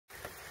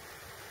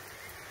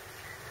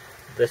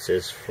This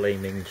is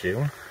Flaming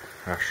June,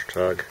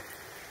 hashtag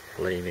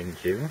Flaming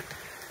June,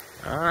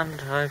 and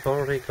I've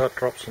already got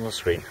drops on the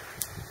screen.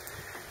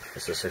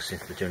 It's the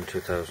 16th of June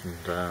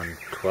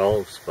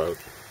 2012, it's about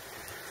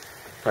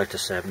 5 to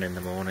 7 in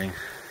the morning,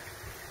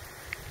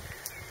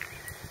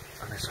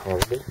 and it's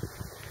horrible.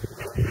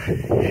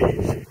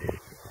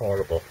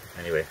 Horrible.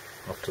 Anyway,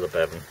 off to the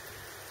Bevan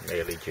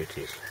daily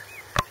duties.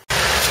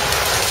 And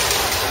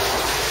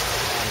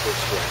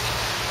it's wet,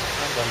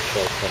 and I'm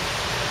sheltering.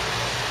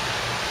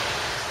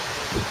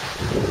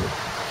 And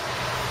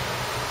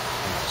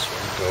that's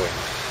where I'm going.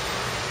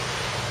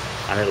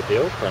 And it'll be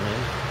open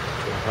in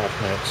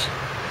 2.5 minutes,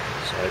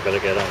 so I better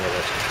get on with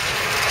it.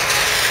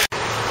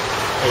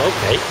 Well,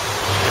 okay, I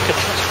can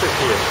transfer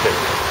here too.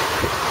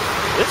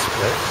 This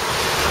bit.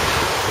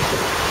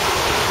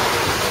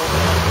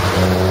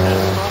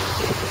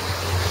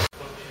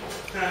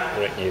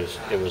 Great news,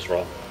 it was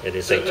wrong. It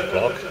is 8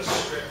 o'clock.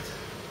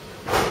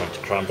 I'm going to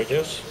cranberry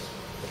juice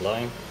with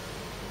lime,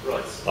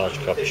 large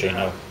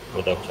cappuccino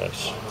without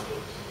ice.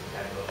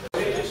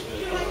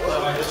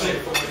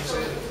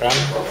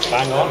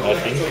 Bang on, I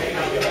think.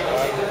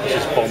 This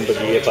is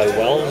Bombardier by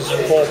Wells,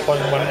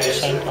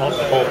 4.1%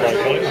 alcohol by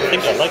volume. I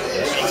think I like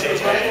this. I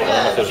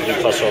don't know if it's a B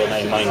plus or an A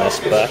minus,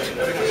 but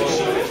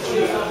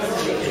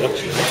it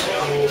looks nice.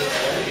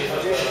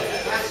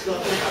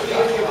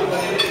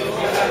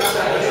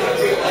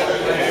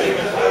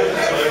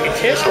 It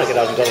tastes like it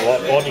hasn't got a lot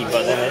of body,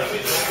 but then it...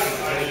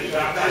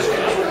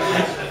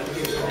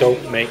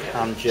 Don't make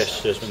hand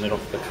gestures when they're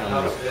off the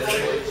camera.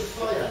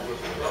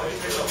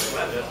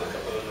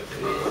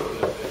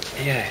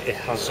 Yeah, it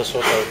has a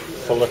sort of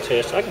fuller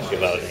taste. I can give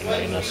that an A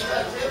minus,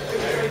 I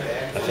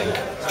think.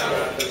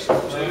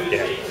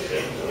 Yeah.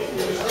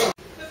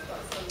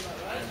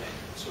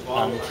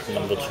 And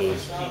number 2,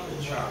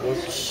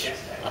 Woods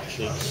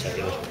Athlete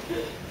Sale.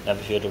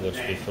 Never heard of Woods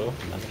before.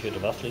 Never heard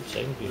of Athlete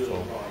Sale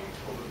before.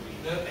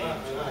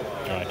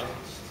 Right. I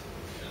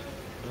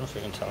don't know if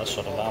you can tell, it's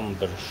sort of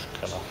amberish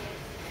colour.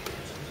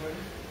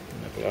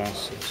 And the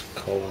glass is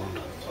cold.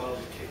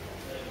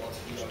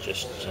 It's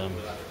just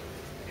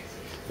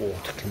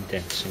water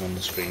condensing on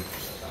the screen.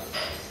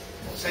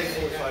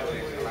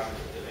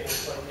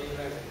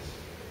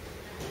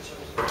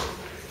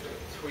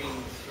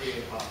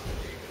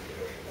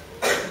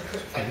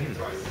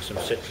 Some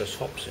citrus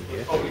hops in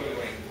here.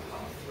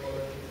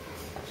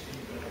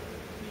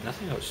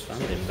 Nothing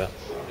outstanding, but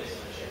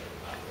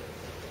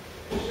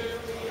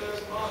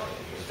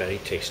very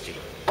tasty.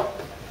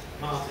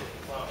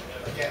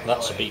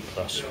 That's a B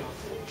plus.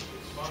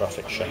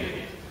 Traffic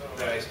shame.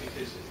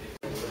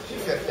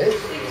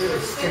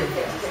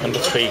 Number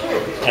 3,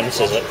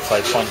 emphasis at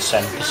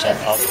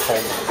 5.7%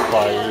 alcohol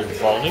by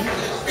volume,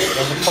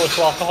 as opposed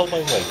to alcohol by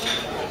weight.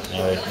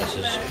 Anyway, this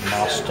is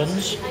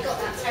Marston's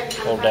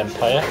Old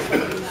Empire,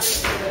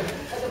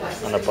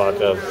 and a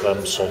bag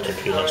of salted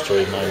peanuts to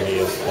remind me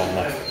of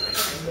Palmer.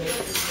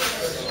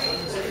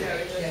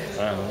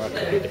 That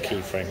could be the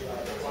key frame.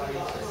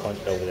 Point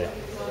it over there.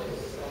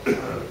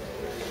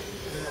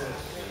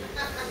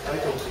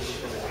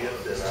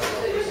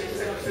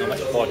 Not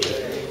much body.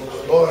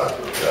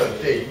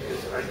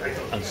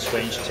 And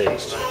strange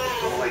taste.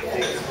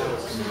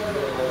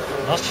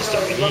 That's just a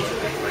B.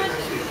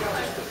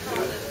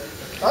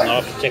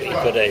 Not a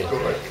particularly good A,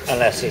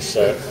 unless it's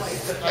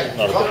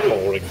not a bit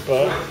boring,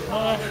 but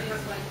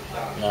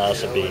no,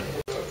 it's a B.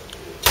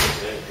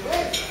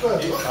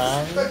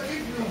 And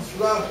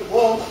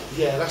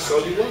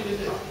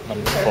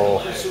number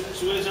 4,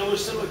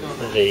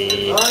 the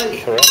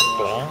correct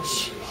glass.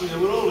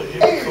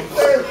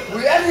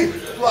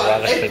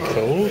 Radically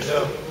cold.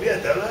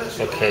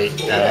 Okay,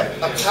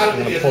 I'm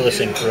going to pour this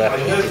in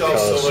correctly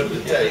because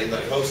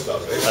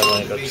I've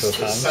only got 2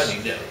 hands.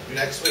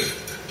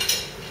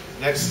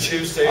 Next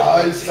Tuesday.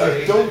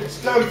 Don't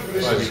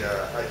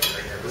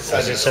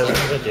as it says in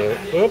the video.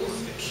 Oops.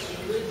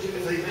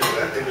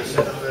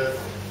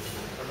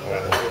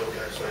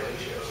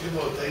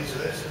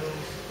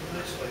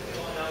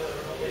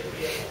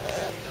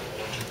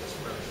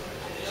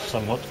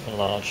 Somewhat of a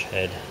large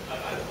head.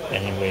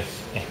 Anyway,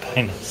 A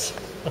minus.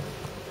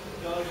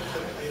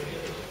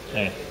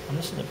 Anyway, I'm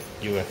listening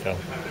to UFO.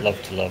 Love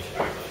to love.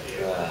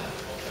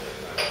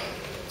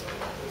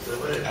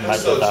 I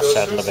might let that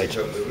settle a bit.